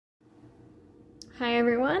Hi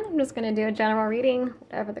everyone, I'm just going to do a general reading,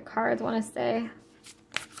 whatever the cards want to say.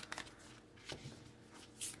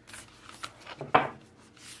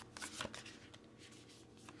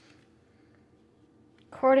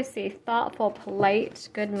 Courtesy, thoughtful, polite,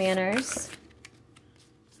 good manners.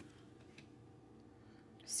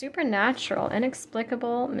 Supernatural,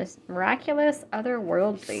 inexplicable, miraculous,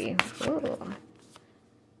 otherworldly. Ooh.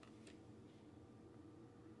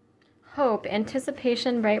 Hope,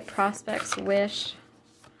 anticipation, bright prospects, wish.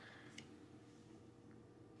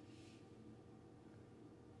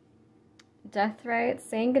 Death rites,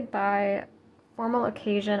 saying goodbye, formal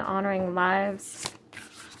occasion, honoring lives.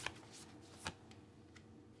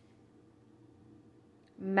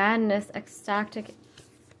 Madness, ecstatic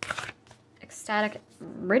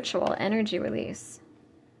ritual, energy release.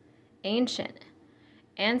 Ancient,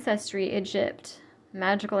 ancestry, Egypt,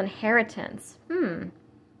 magical inheritance.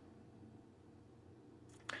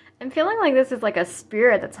 I'm feeling like this is like a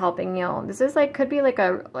spirit that's helping you. This is like, could be like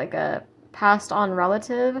a passed on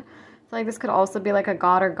relative. I feel like this could also be like a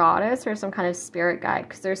god or goddess or some kind of spirit guide,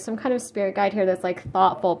 because there's some kind of spirit guide here that's like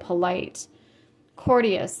thoughtful, polite,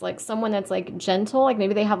 courteous, like someone that's like gentle. Like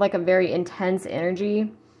maybe they have like a very intense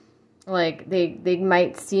energy. Like they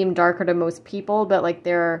might seem darker to most people, but like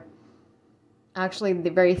they're actually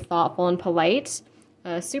very thoughtful and polite.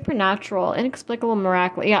 Supernatural, inexplicable,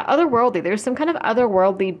 miraculous. Yeah, otherworldly. There's some kind of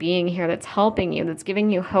otherworldly being here that's helping you, that's giving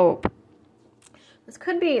you hope.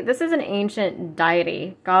 This is an ancient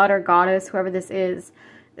deity, god or goddess, whoever this is.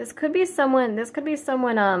 This could be someone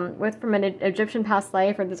from an Egyptian past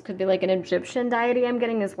life, or this could be like an Egyptian deity I'm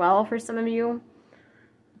getting as well for some of you.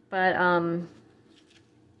 But,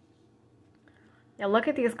 yeah, look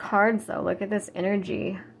at these cards though. Look at this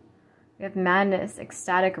energy. We have madness,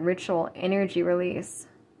 ecstatic ritual, energy release.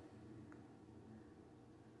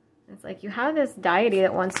 It's like you have this deity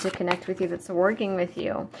that wants to connect with you, that's working with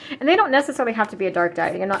you. And they don't necessarily have to be a dark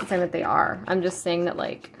deity. I'm not saying that they are. I'm just saying that,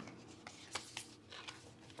 like,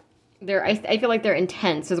 I feel like they're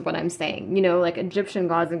intense is what I'm saying. You know, like Egyptian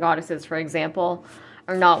gods and goddesses, for example,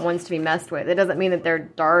 are not ones to be messed with. It doesn't mean that they're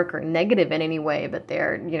dark or negative in any way, but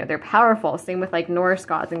they're, you know, they're powerful. Same with like Norse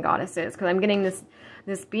gods and goddesses, because I'm getting this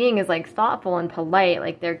being is like thoughtful and polite,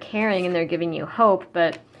 like they're caring and they're giving you hope,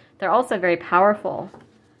 but they're also very powerful.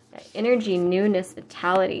 Energy, newness,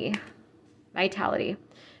 vitality,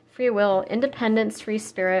 free will, independence, free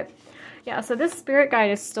spirit. Yeah, so this spirit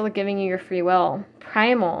guide is still giving you your free will.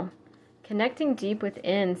 Primal, connecting deep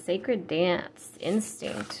within, sacred dance,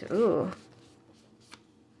 instinct. Ooh.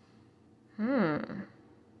 I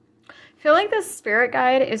feel like this spirit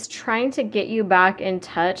guide is trying to get you back in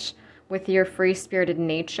touch with your free-spirited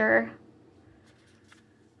nature.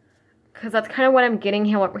 Because that's kind of what I'm getting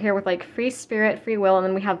here with like free spirit, free will, and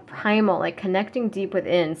then we have primal, like connecting deep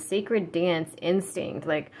within, sacred dance, instinct.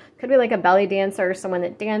 Like, could be like a belly dancer or someone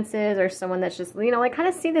that dances or someone that's just, you know, like kind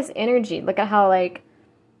of see this energy. Look at how like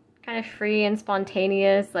kind of free and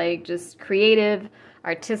spontaneous, like just creative,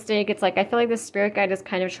 artistic. It's like, I feel like this spirit guide is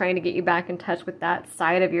kind of trying to get you back in touch with that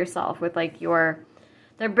side of yourself, with like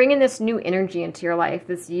they're bringing this new energy into your life,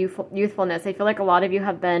 this youthfulness. I feel like a lot of you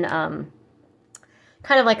have been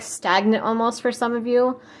kind of like stagnant almost for some of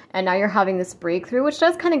you, and now you're having this breakthrough, which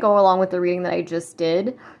does kind of go along with the reading that I just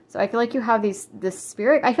did. So I feel like you have this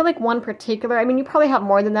spirit. I feel like one particular, I mean, you probably have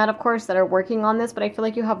more than that, of course, that are working on this, but I feel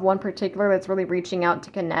like you have one particular that's really reaching out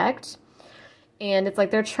to connect. And it's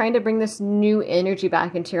like they're trying to bring this new energy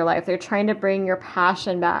back into your life. They're trying to bring your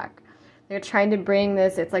passion back. They're trying to bring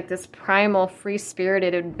this, it's like this primal,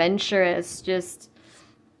 free-spirited, adventurous, just,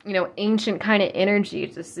 you know, ancient kind of energy.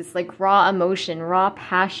 Just this like raw emotion, raw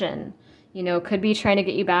passion. You know, could be trying to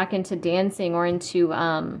get you back into dancing, or into,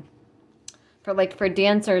 for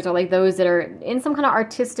dancers, or like those that are in some kind of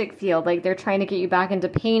artistic field. Like they're trying to get you back into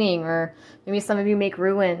painting, or maybe some of you make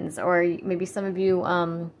ruins, or maybe some of you,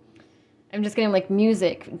 I'm just getting like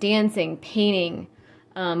music, dancing, painting,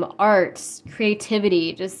 arts,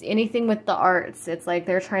 creativity, just anything with the arts. It's like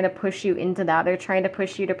they're trying to push you into that. They're trying to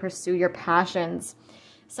push you to pursue your passions.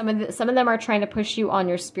 Some of them are trying to push you on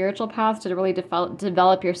your spiritual path to really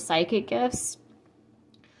develop your psychic gifts.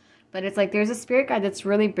 But it's like there's a spirit guide that's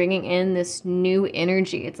really bringing in this new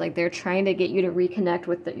energy. It's like they're trying to get you to reconnect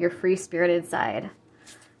with your free-spirited side,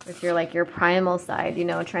 with your primal side, you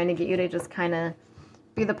know, trying to get you to just kind of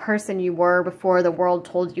be the person you were before the world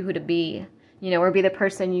told you who to be, you know, or be the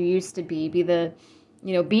person you used to be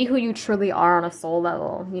be who you truly are on a soul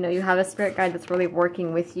level. You know, you have a spirit guide that's really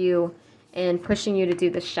working with you and pushing you to do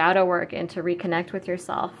the shadow work and to reconnect with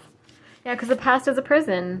yourself. Yeah, because the past is a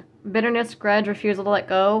prison. Bitterness, grudge, refusal to let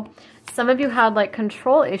go. Some of you had like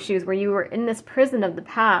control issues where you were in this prison of the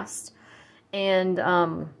past, And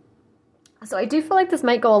so I do feel like this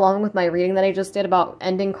might go along with my reading that I just did about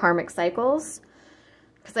ending karmic cycles.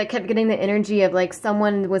 Because I kept getting the energy of like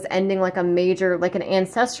someone was ending like a major, like an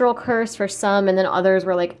ancestral curse for some, and then others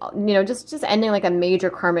were like, you know, just ending like a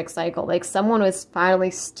major karmic cycle. Like someone was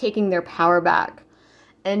finally taking their power back,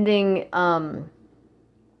 ending,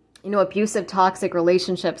 you know, abusive, toxic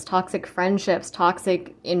relationships, toxic friendships,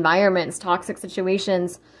 toxic environments, toxic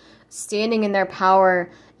situations, standing in their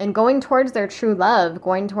power and going towards their true love,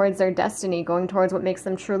 going towards their destiny, going towards what makes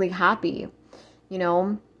them truly happy, you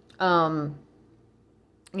know,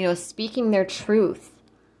 speaking their truth,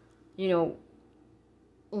 you know,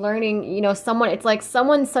 learning, you know, someone, it's like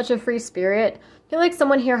someone's such a free spirit. I feel like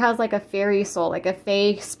someone here has like a fairy soul, like a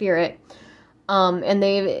fae spirit. And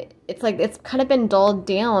it's like, it's kind of been dulled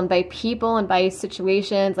down by people and by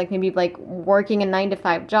situations, like maybe like working a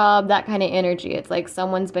 9-to-5 job, that kind of energy. It's like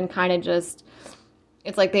someone's been kind of just,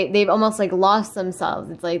 it's like they've almost like lost themselves.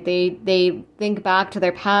 It's like they think back to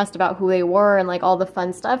their past about who they were and like all the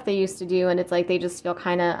fun stuff they used to do. And it's like, they just feel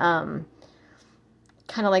kind of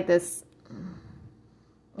like this,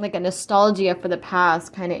 like a nostalgia for the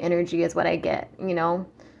past kind of energy is what I get, you know?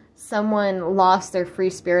 Someone lost their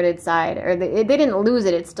free-spirited side, or they didn't lose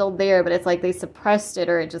it, it's still there, but it's like they suppressed it,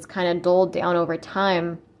 or it just kind of dulled down over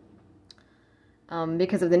time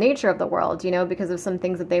because of the nature of the world, you know, because of some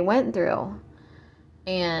things that they went through.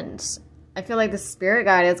 And I feel like the spirit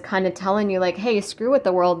guide is kind of telling you like, hey, screw what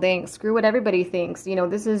the world thinks, screw what everybody thinks, you know,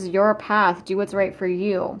 this is your path, do what's right for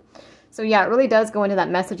you. So yeah, it really does go into that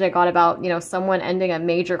message I got about, you know, someone ending a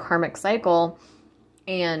major karmic cycle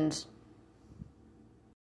and,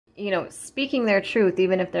 you know, speaking their truth,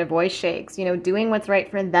 even if their voice shakes, you know, doing what's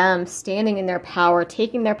right for them, standing in their power,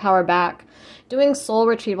 taking their power back, doing soul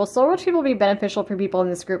retrieval. Soul retrieval will be beneficial for people in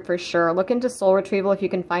this group for sure. Look into soul retrieval if you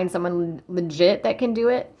can find someone legit that can do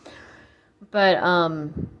it. But,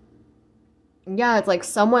 yeah, it's like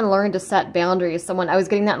someone learned to set boundaries. I was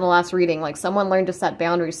getting that in the last reading, like someone learned to set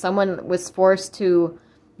boundaries. Someone was forced to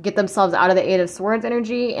get themselves out of the Eight of Swords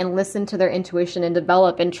energy and listen to their intuition and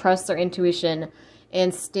develop and trust their intuition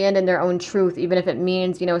and stand in their own truth, even if it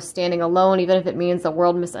means, you know, standing alone, even if it means the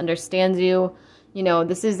world misunderstands you. You know,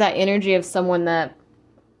 this is that energy of someone that,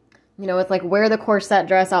 you know, it's like wear the corset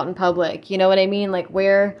dress out in public. You know what I mean? Like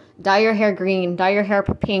dye your hair green, dye your hair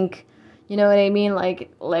pink. You know what I mean? Like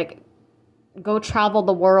go travel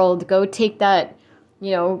the world, go take that,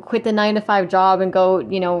 you know, quit the 9-to-5 job and go,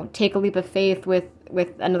 you know, take a leap of faith with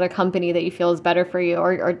another company that you feel is better for you,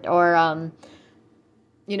 or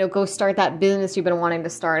you know, go start that business you've been wanting to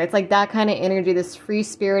start. It's like that kind of energy, this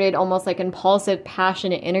free-spirited, almost like impulsive,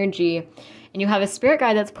 passionate energy. And you have a spirit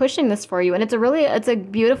guide that's pushing this for you. And it's a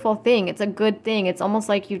beautiful thing. It's a good thing. It's almost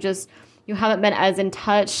like you haven't been as in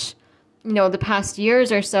touch, you know, the past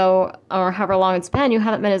years or so, or however long it's been, you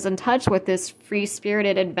haven't been as in touch with this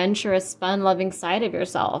free-spirited, adventurous, fun-loving side of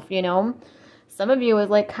yourself, you know? Some of you, is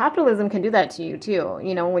like capitalism can do that to you too.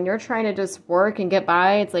 You know, when you're trying to just work and get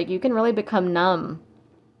by, it's like you can really become numb.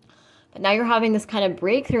 But now you're having this kind of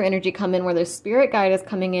breakthrough energy come in where the spirit guide is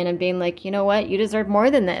coming in and being like, you know what, you deserve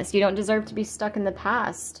more than this. You don't deserve to be stuck in the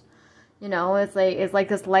past. You know, it's like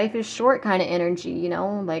this life is short kind of energy, you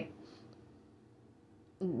know, like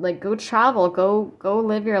go travel, go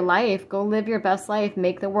live your life, go live your best life,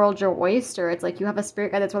 make the world your oyster. It's like you have a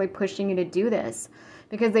spirit guide that's really pushing you to do this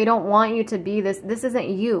because they don't want you to be this. This isn't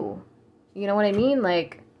you. You know what I mean?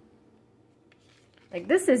 Like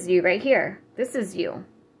this is you right here. This is you.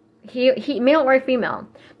 He male or female,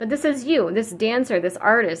 but this is you, this dancer, this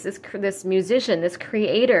artist, this musician, this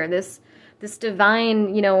creator, this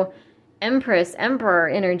divine, you know, empress, emperor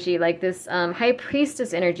energy, like this high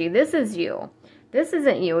priestess energy. This is you. This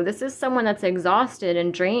isn't you. This is someone that's exhausted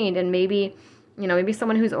and drained, and maybe, you know, maybe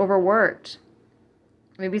someone who's overworked,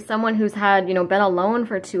 maybe someone who's had, you know, been alone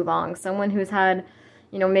for too long, someone who's had,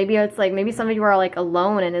 you know, maybe it's like, maybe some of you are like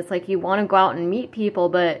alone and it's like you want to go out and meet people,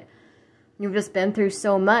 but you've just been through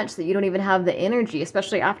so much that you don't even have the energy,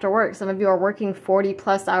 especially after work. Some of you are working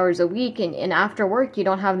 40+ hours a week, and after work, you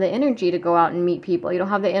don't have the energy to go out and meet people. You don't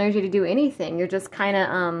have the energy to do anything. You're just kind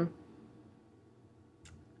of,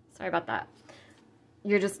 sorry about that.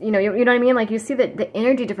 You're just, you know what I mean? Like you see the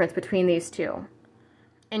energy difference between these two.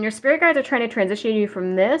 And your spirit guides are trying to transition you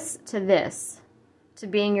from this, to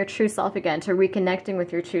being your true self again, to reconnecting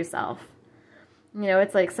with your true self. You know,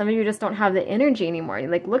 it's like some of you just don't have the energy anymore.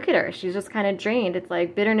 Like, look at her. She's just kind of drained. It's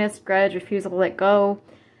like bitterness, grudge, refusal to let go.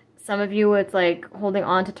 Some of you, it's like holding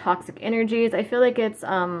on to toxic energies. I feel like it's,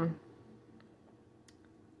 I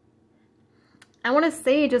want to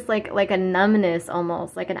say just like a numbness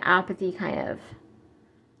almost, like an apathy kind of.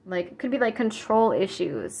 Like, it could be like control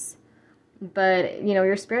issues. But, you know,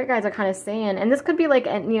 your spirit guides are kind of saying, and this could be like,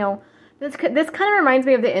 you know, this kind of reminds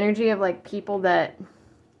me of the energy of like people that,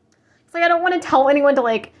 it's like, I don't want to tell anyone to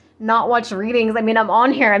like not watch readings. I mean, I'm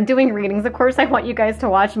on here, I'm doing readings. Of course I want you guys to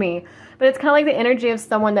watch me, but it's kind of like the energy of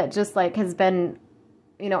someone that just like has been,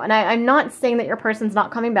 you know, and I'm not saying that your person's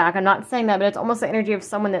not coming back. I'm not saying that, but it's almost the energy of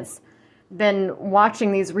someone that's been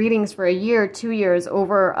watching these readings for a year, 2 years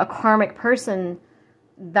over a karmic person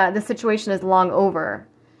that the situation is long over.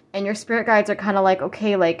 And your spirit guides are kind of like,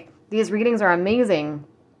 okay, like these readings are amazing.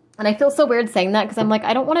 And I feel so weird saying that because I'm like,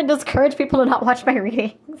 I don't want to discourage people to not watch my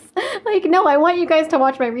readings. Like, no, I want you guys to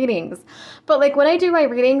watch my readings. But like when I do my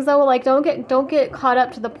readings though, like don't get caught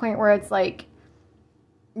up to the point where it's like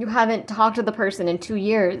you haven't talked to the person in 2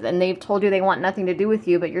 years and they've told you they want nothing to do with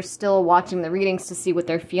you, but you're still watching the readings to see what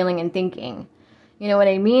they're feeling and thinking. You know what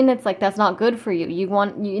I mean? It's like, that's not good for you. You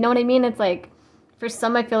know what I mean? It's like, for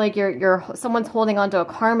some, I feel like someone's holding on to a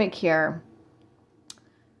karmic here.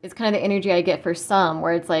 It's kind of the energy I get for some,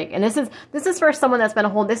 where it's like, and this is for someone that's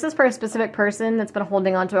been this is for a specific person that's been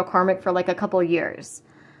holding on to a karmic for like a couple of years.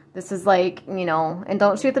 This is like, you know, and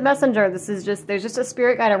don't shoot the messenger. This is just, there's just a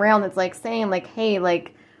spirit guide around that's like saying like, hey,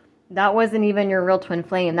 like that wasn't even your real twin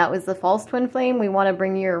flame. That was the false twin flame. We want to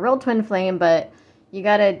bring you your real twin flame, but you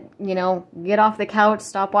gotta, you know, get off the couch,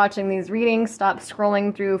 stop watching these readings, stop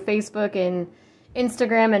scrolling through Facebook and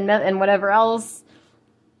Instagram and whatever else.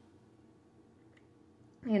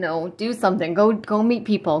 You know, do something. Go meet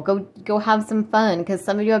people. Go have some fun, because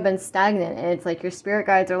some of you have been stagnant, and it's like your spirit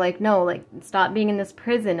guides are like, no, like stop being in this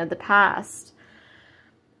prison of the past.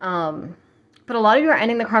 But a lot of you are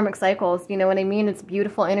ending the karmic cycles. You know what I mean? It's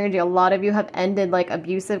beautiful energy. A lot of you have ended like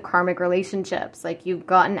abusive karmic relationships. Like you've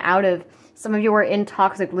gotten out of, some of you were in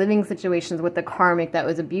toxic living situations with the karmic that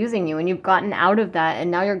was abusing you, and you've gotten out of that,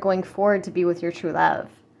 and now you're going forward to be with your true love.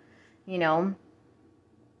 You know?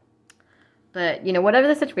 But, you know, whatever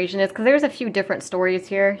the situation is, because there's a few different stories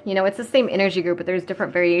here. You know, it's the same energy group, but there's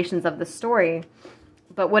different variations of the story.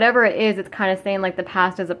 But whatever it is, it's kind of saying, like, the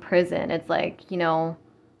past is a prison. It's like, you know,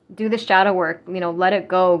 do the shadow work. You know, let it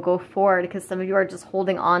go forward, because some of you are just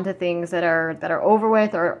holding on to things that are over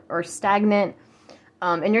with or stagnant.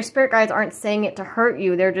 And your spirit guides aren't saying it to hurt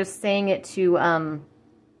you. They're just saying it to...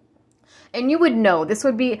 And you would know, this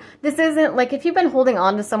isn't, like, if you've been holding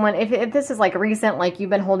on to someone, if this is, like, recent, like, you've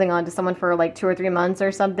been holding on to someone for, like, 2 or 3 months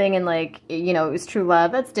or something, and, like, you know, it was true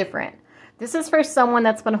love, that's different. This is for someone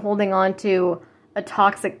that's been holding on to a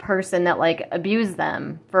toxic person that, like, abused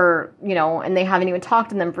them for, you know, and they haven't even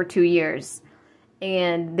talked to them for 2 years.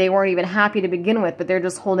 And they weren't even happy to begin with, but they're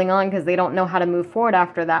just holding on because they don't know how to move forward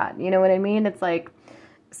after that. You know what I mean? It's like...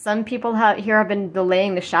 Some people have been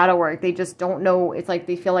delaying the shadow work. They just don't know. It's like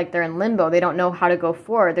they feel like they're in limbo. They don't know how to go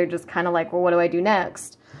forward. They're just kind of like, well, what do I do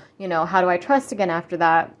next? You know, how do I trust again after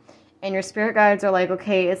that? And your spirit guides are like,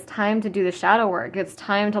 okay, it's time to do the shadow work. It's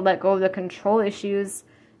time to let go of the control issues.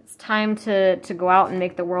 It's time to go out and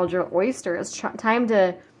make the world your oyster. It's time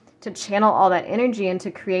to channel all that energy into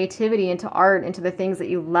creativity, into art, into the things that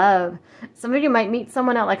you love. Some of you might meet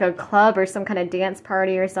someone at like a club or some kind of dance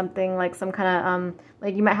party or something, like some kind of,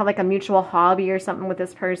 like you might have like a mutual hobby or something with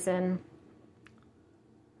this person.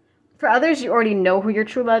 For others, you already know who your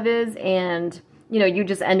true love is, and you know, you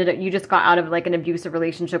just got out of like an abusive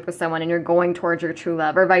relationship with someone and you're going towards your true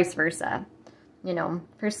love, or vice versa. You know,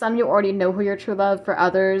 for some, you already know who your true love. For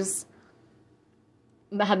others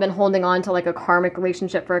that have been holding on to like a karmic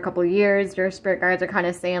relationship for a couple of years, your spirit guides are kind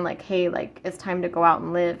of saying like, hey, like it's time to go out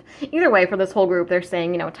and live. Either way, for this whole group, they're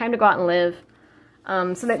saying, you know, time to go out and live.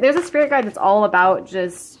 So there's a spirit guide that's all about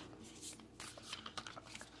just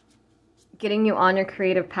getting you on your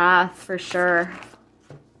creative path, for sure.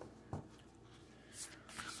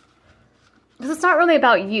 Because it's not really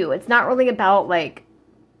about you. It's not really about like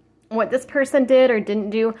what this person did or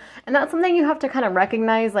didn't do. And that's something you have to kind of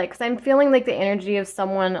recognize, like, because I'm feeling like the energy of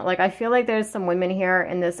someone, like I feel like there's some women here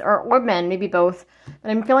in this, or men, maybe both, but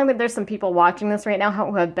I'm feeling that there's some people watching this right now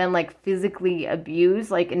who have been like physically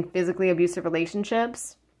abused, like in physically abusive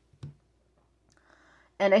relationships.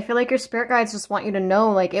 And I feel like your spirit guides just want you to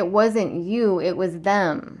know, like, it wasn't you, it was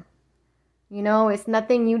them. You know, it's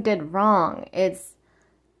nothing you did wrong. It's,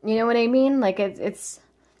 you know what I mean? Like, it's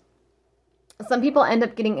some people end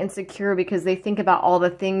up getting insecure because they think about all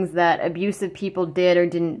the things that abusive people did or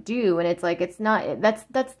didn't do. And it's like, it's not,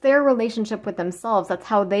 that's their relationship with themselves. That's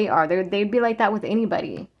how they are. They'd be like that with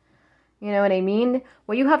anybody. You know what I mean?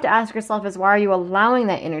 What you have to ask yourself is, why are you allowing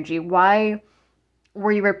that energy? Why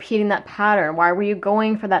were you repeating that pattern? Why were you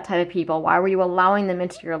going for that type of people? Why were you allowing them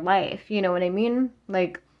into your life? You know what I mean?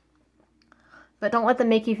 Like, But don't let them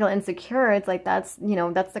make you feel insecure. It's like, that's, you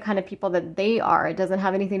know, that's the kind of people that they are. It doesn't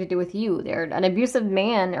have anything to do with you. They're an abusive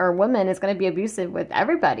man or woman is going to be abusive with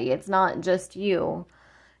everybody. It's not just you,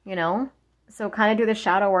 you know? So kind of do the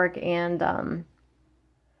shadow work and,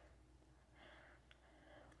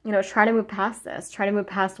 you know, try to move past this. Try to move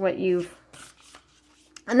past what you've,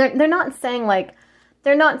 and they're not saying like,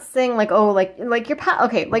 oh, like your past,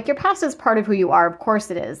 okay, like your past is part of who you are. Of course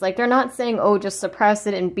it is. Like, they're not saying, oh, just suppress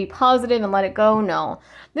it and be positive and let it go. No,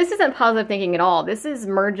 this isn't positive thinking at all. This is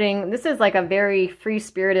merging. This is like a very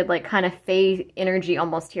free-spirited, like kind of FAE energy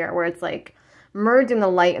almost here, where it's like merging the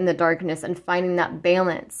light and the darkness and finding that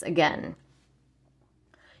balance again.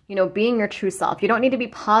 You know, being your true self. You don't need to be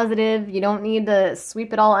positive. You don't need to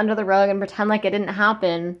sweep it all under the rug and pretend like it didn't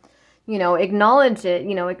happen. You know, acknowledge it,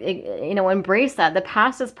 you know, embrace that. The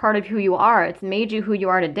past is part of who you are. It's made you who you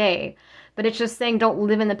are today. But it's just saying, don't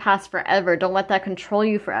live in the past forever. Don't let that control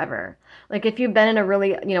you forever. Like, if you've been in a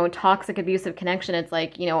really, you know, toxic, abusive connection, it's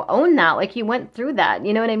like, you know, own that. Like, you went through that.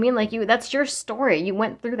 You know what I mean? Like, that's your story. You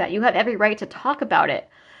went through that. You have every right to talk about it.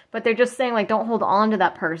 But they're just saying, like, don't hold on to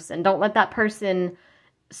that person. Don't let that person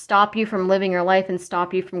stop you from living your life and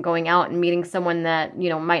stop you from going out and meeting someone that, you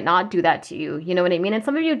know, might not do that to you. You know what I mean? And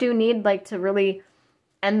some of you do need, like, to really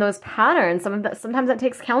end those patterns. Sometimes that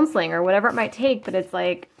takes counseling or whatever it might take, but it's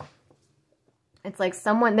like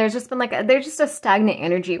someone, there's just been like, there's just a stagnant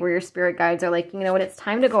energy where your spirit guides are like, you know what, it's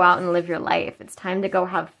time to go out and live your life. It's time to go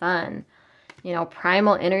have fun. You know,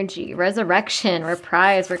 primal energy, resurrection,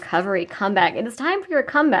 reprise, recovery, comeback. It is time for your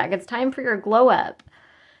comeback. It's time for your glow up,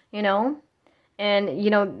 you know? And, you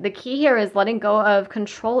know, the key here is letting go of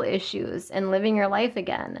control issues and living your life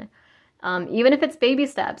again. Even if it's baby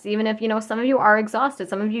steps, even if, you know, some of you are exhausted,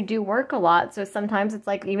 some of you do work a lot. So sometimes it's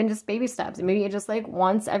like even just baby steps. Maybe you just like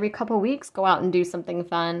once every couple of weeks, go out and do something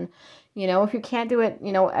fun. You know, if you can't do it,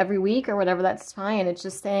 you know, every week or whatever, that's fine. It's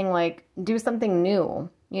just saying like, do something new,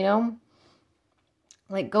 you know,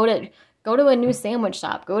 like go to a new sandwich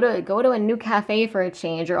shop, go to a new cafe for a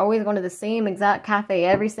change. You're always going to the same exact cafe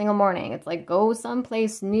every single morning. It's like, go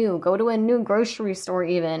someplace new, go to a new grocery store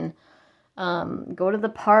even. Go to the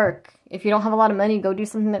park. If you don't have a lot of money, go do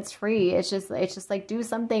something that's free. It's just like, do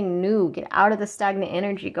something new, get out of the stagnant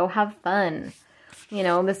energy, go have fun. You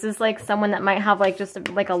know, this is like someone that might have like just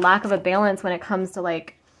like a lack of a balance when it comes to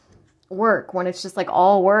like work, when it's just like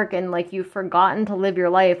all work and like you've forgotten to live your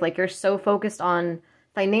life. Like you're so focused on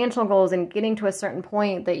financial goals and getting to a certain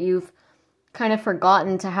point that you've kind of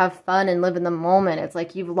forgotten to have fun and live in the moment. It's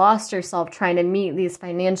like you've lost yourself trying to meet these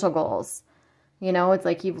financial goals. You know, it's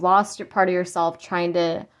like you've lost your part of yourself trying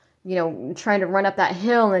to, you know, trying to run up that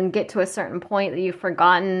hill and get to a certain point that you've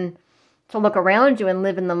forgotten to look around you and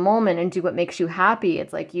live in the moment and do what makes you happy.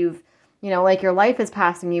 It's like you've, you know, like your life is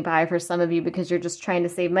passing you by for some of you because you're just trying to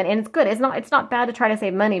save money. And it's good. It's not bad to try to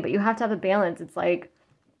save money, but you have to have a balance. It's like,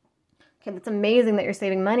 okay, it's amazing that you're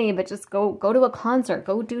saving money, but just go to a concert,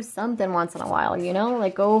 go do something once in a while, you know,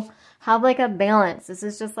 like go have like a balance. This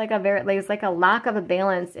is just like it's like a lack of a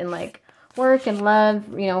balance in like work and love,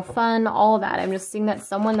 you know, fun, all of that. I'm just seeing that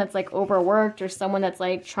someone that's like overworked or someone that's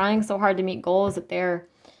like trying so hard to meet goals that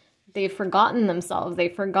they've forgotten themselves.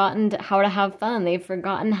 They've forgotten how to have fun. They've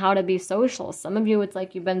forgotten how to be social. Some of you, it's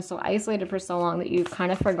like you've been so isolated for so long that you've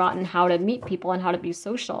kind of forgotten how to meet people and how to be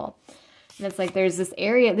social. And it's like there's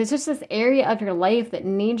just this area of your life that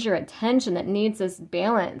needs your attention, that needs this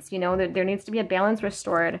balance, you know, that there needs to be a balance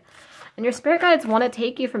restored. And your spirit guides want to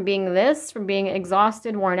take you from being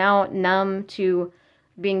exhausted, worn out, numb, to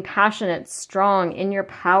being passionate, strong, in your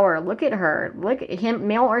power. Look at her. Look at him,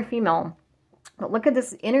 male or female. But look at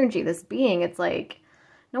this energy, this being. It's like,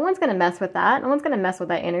 no one's going to mess with that. No one's going to mess with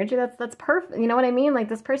that energy. That's perfect. You know what I mean? Like,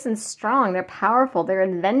 this person's strong. They're powerful. They're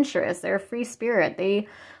adventurous. They're a free spirit. They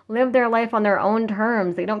live their life on their own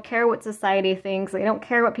terms. They don't care what society thinks. They don't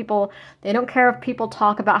care if people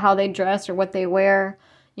talk about how they dress or what they wear.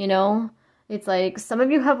 You know, it's like some of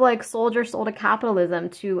you have like sold your soul to capitalism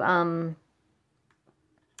to,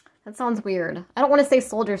 that sounds weird. I don't want to say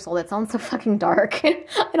sold your soul. That sounds so fucking dark. I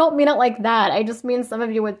don't mean it like that. I just mean some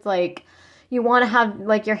of you, it's like, you want to have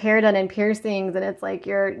like your hair done and piercings and it's like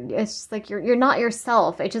you're not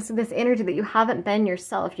yourself. It's just this energy that you haven't been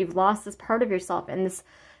yourself. You've lost this part of yourself, and this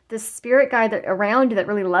spirit guide that around you that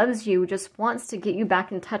really loves you just wants to get you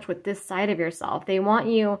back in touch with this side of yourself. They want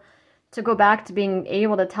you to go back to being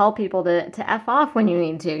able to tell people to F off when you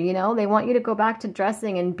need to, you know? They want you to go back to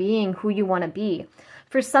dressing and being who you want to be.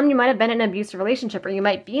 For some, you might have been in an abusive relationship, or you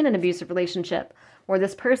might be in an abusive relationship where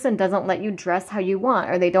this person doesn't let you dress how you want,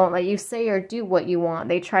 or they don't let you say or do what you want.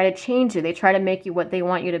 They try to change you. They try to make you what they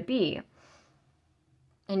want you to be.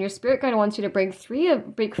 And your spirit guide wants you to break free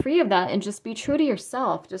of that and just be true to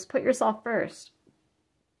yourself. Just put yourself first.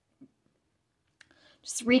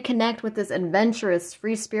 Just reconnect with this adventurous,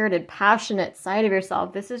 free-spirited, passionate side of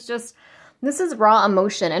yourself. This is raw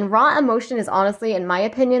emotion. And raw emotion is honestly, in my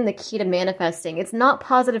opinion, the key to manifesting. It's not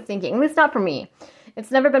positive thinking, at least not for me.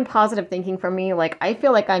 It's never been positive thinking for me. Like, I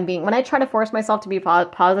feel like when I try to force myself to be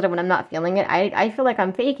positive when I'm not feeling it, I feel like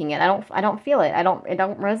I'm faking it. I don't feel it. I don't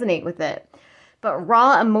resonate with it. But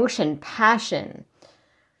raw emotion, passion,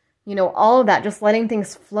 you know, all of that, just letting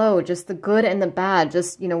things flow, just the good and the bad,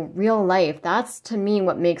 just, you know, real life. That's, to me,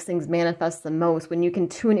 what makes things manifest the most, when you can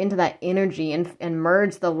tune into that energy and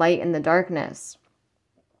merge the light and the darkness.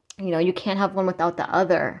 You know, you can't have one without the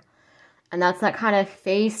other. And that's that kind of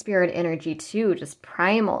FAE spirit energy, too, just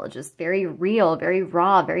primal, just very real, very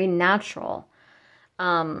raw, very natural.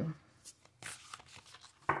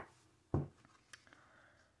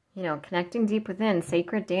 You know, connecting deep within,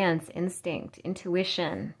 sacred dance, instinct,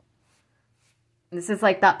 intuition. This is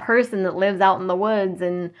like that person that lives out in the woods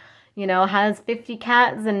and, you know, has 50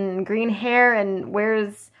 cats and green hair and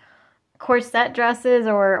wears corset dresses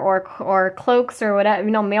or cloaks or whatever,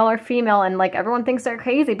 you know, male or female, and like everyone thinks they're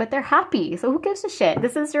crazy, but they're happy. So who gives a shit?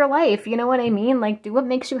 This is your life. You know what I mean? Like, do what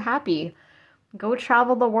makes you happy. Go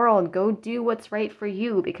travel the world. Go do what's right for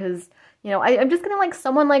you, because, you know, I'm just gonna like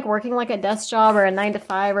someone like working like a desk job or a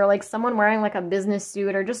 9-to-5, or like someone wearing like a business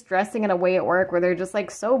suit, or just dressing in a way at work where they're just like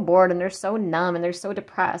so bored and they're so numb and they're so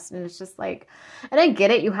depressed, and it's just like, and I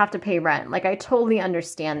get it, you have to pay rent. Like, I totally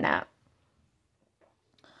understand that.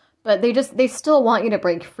 But they still want you to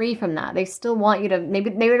break free from that. They still want you to,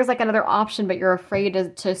 maybe there's like another option, but you're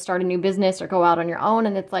afraid to start a new business or go out on your own.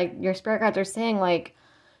 And it's like your spirit guides are saying, like,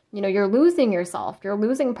 you know, you're losing yourself. You're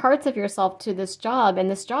losing parts of yourself to this job.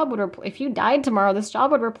 And this job would, if you died tomorrow, this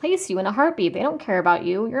job would replace you in a heartbeat. They don't care about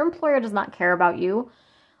you. Your employer does not care about you.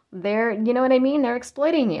 They're, you know what I mean? They're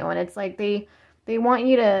exploiting you. And it's like they want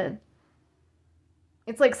you to,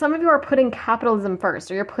 it's like some of you are putting capitalism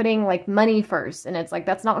first, or you're putting like money first. And it's like,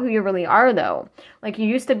 that's not who you really are, though. Like, you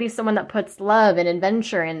used to be someone that puts love and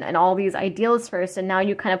adventure and all these ideals first. And now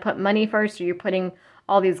you kind of put money first, or you're putting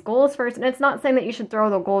all these goals first. And it's not saying that you should throw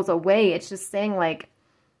the goals away. It's just saying, like,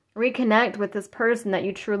 reconnect with this person that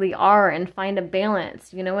you truly are and find a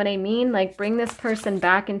balance. You know what I mean? Like, bring this person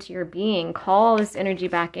back into your being. Call this energy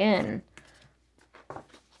back in.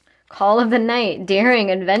 Call of the night, daring,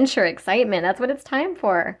 adventure, excitement. That's what it's time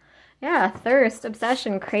for. Yeah, thirst,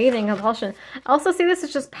 obsession, craving, compulsion. I also see this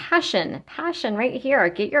as just passion. Passion right here.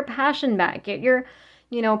 Get your passion back. Get your,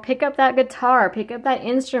 you know, pick up that guitar, pick up that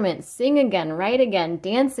instrument, sing again, write again,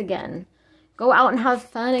 dance again. Go out and have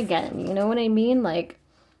fun again. You know what I mean? Like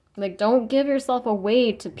don't give yourself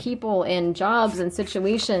away to people and jobs and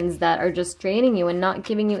situations that are just draining you and not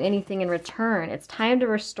giving you anything in return. It's time to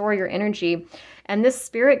restore your energy. And this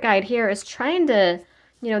spirit guide here is trying to,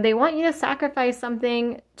 you know, they want you to sacrifice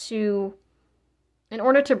something in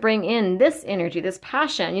order to bring in this energy, this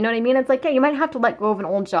passion. You know what I mean? It's like, yeah, you might have to let go of an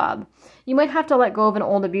old job. You might have to let go of an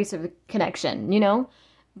old abusive connection, you know?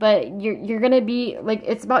 But you're going to be, like,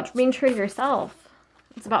 it's about being true to yourself.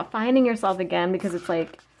 It's about finding yourself again, because it's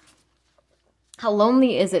like, how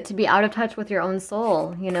lonely is it to be out of touch with your own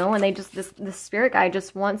soul, you know? And they just, this spirit guide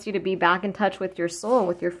just wants you to be back in touch with your soul,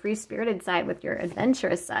 with your free-spirited side, with your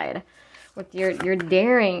adventurous side, with your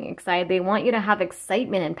daring side. They want you to have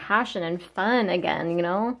excitement and passion and fun again, you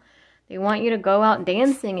know? They want you to go out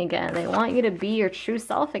dancing again. They want you to be your true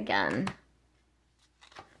self again.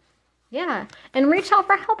 Yeah, and reach out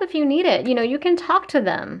for help if you need it. You know, you can talk to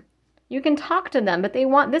them. You can talk to them, but they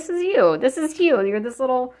want, this is you. This is you. You're this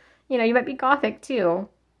little, you know, you might be gothic too.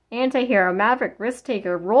 Anti-hero, maverick, risk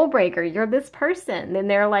taker, role breaker. You're this person. And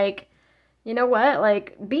they're like, you know what?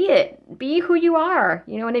 Like, be it. Be who you are.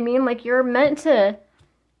 You know what I mean? Like, you're meant to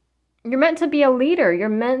be a leader. You're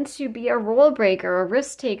meant to be a role breaker, a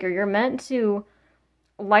risk taker. You're meant to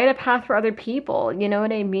light a path for other people. You know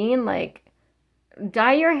what I mean? Like,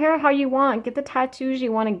 dye your hair how you want. Get the tattoos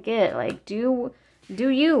you want to get. Like, do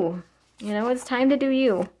you. You know, it's time to do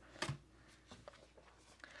you.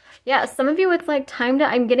 Yeah, some of you, it's like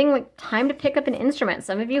I'm getting like time to pick up an instrument.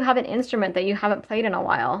 Some of you have an instrument that you haven't played in a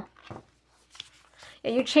while.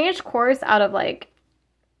 Yeah, you changed course out of like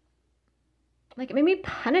maybe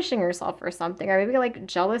punishing yourself for something, or maybe like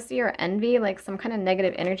jealousy or envy, like some kind of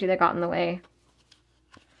negative energy that got in the way.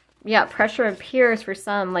 Yeah, pressure of peers for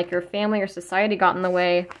some, like your family or society got in the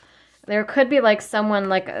way. There could be like someone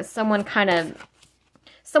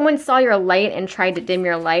saw your light and tried to dim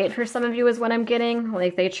your light. For some of you is what I'm getting.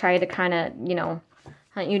 Like they tried to kind of, you know,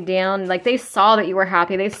 hunt you down. Like they saw that you were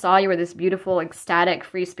happy. They saw you were this beautiful, ecstatic,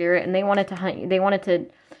 free spirit, and they wanted to hunt you. They wanted to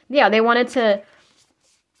yeah, they wanted to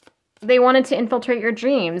infiltrate your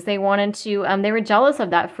dreams. They wanted to, they were jealous of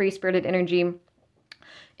that free-spirited energy.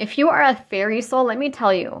 If you are a fairy soul, let me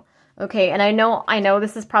tell you, okay, and I know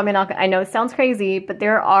this is probably not, I know it sounds crazy, but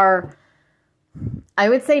there are, I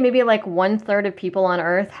would say maybe like 1/3 of people on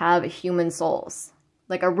Earth have human souls.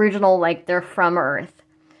 Like original, like they're from Earth.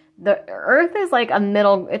 The Earth is like a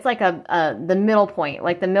middle, it's like the middle point,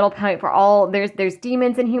 like the middle point for all, there's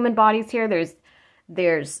demons in human bodies here,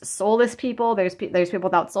 there's soulless people, there's people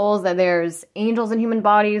without souls, there's angels in human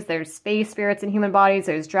bodies, there's space spirits in human bodies,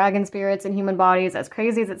 there's dragon spirits in human bodies. As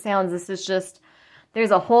crazy as it sounds, this is just,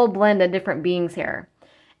 there's a whole blend of different beings here.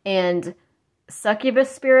 And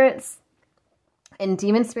succubus spirits and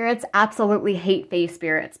demon spirits absolutely hate FAE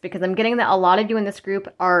spirits, because I'm getting that a lot of you in this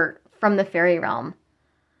group are from the fairy realm.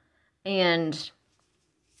 And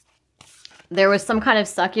there was some kind of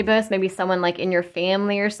succubus, maybe someone like in your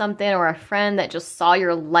family or something, or a friend that just saw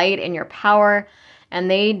your light and your power, and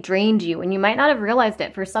they drained you, and you might not have realized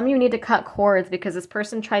it. For some, you need to cut cords because this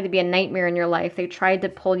person tried to be a nightmare in your life. They tried to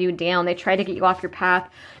pull you down. They tried to get you off your path.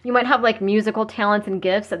 You might have like musical talents and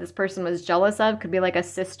gifts that this person was jealous of. Could be like a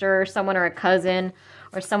sister or someone, or a cousin,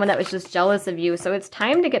 or someone that was just jealous of you. So it's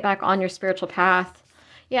time to get back on your spiritual path.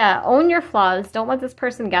 Yeah, own your flaws. Don't let this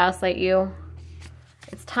person gaslight you.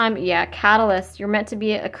 It's time. Yeah, catalyst. You're meant to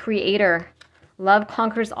be a creator. Love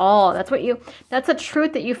conquers all. That's a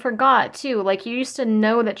truth that you forgot too. Like, you used to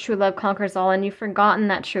know that true love conquers all, and you've forgotten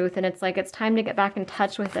that truth. And it's like, it's time to get back in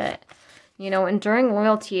touch with it. You know, enduring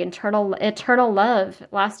loyalty, eternal love,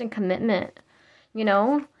 lasting commitment. You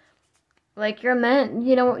know, like you're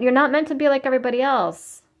not meant to be like everybody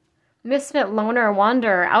else. Misfit, loner,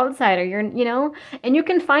 wanderer, outsider, and you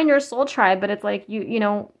can find your soul tribe, but it's like,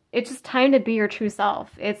 it's just time to be your true self.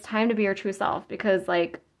 It's time to be your true self, because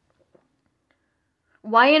like,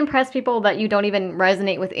 why impress people that you don't even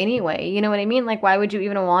resonate with anyway? You know what I mean? Like, why would you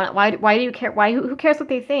even want it? Why do you care? Who cares what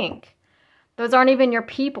they think? Those aren't even your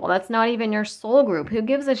people. That's not even your soul group. Who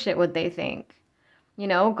gives a shit what they think?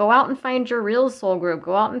 Go out and find your real soul group.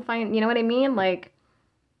 Go out and find, you know what I mean? Like,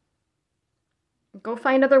 go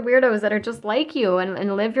find other weirdos that are just like you,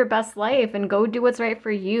 and live your best life, and go do what's right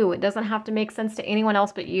for you. It doesn't have to make sense to anyone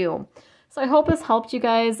else but you. So I hope this helped you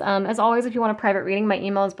guys. As always, if you want a private reading, my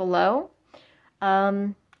email is below.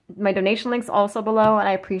 My donation link's also below, and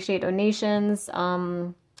I appreciate donations.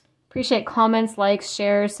 Appreciate comments, likes,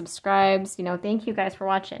 shares, subscribes. Thank you guys for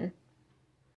watching.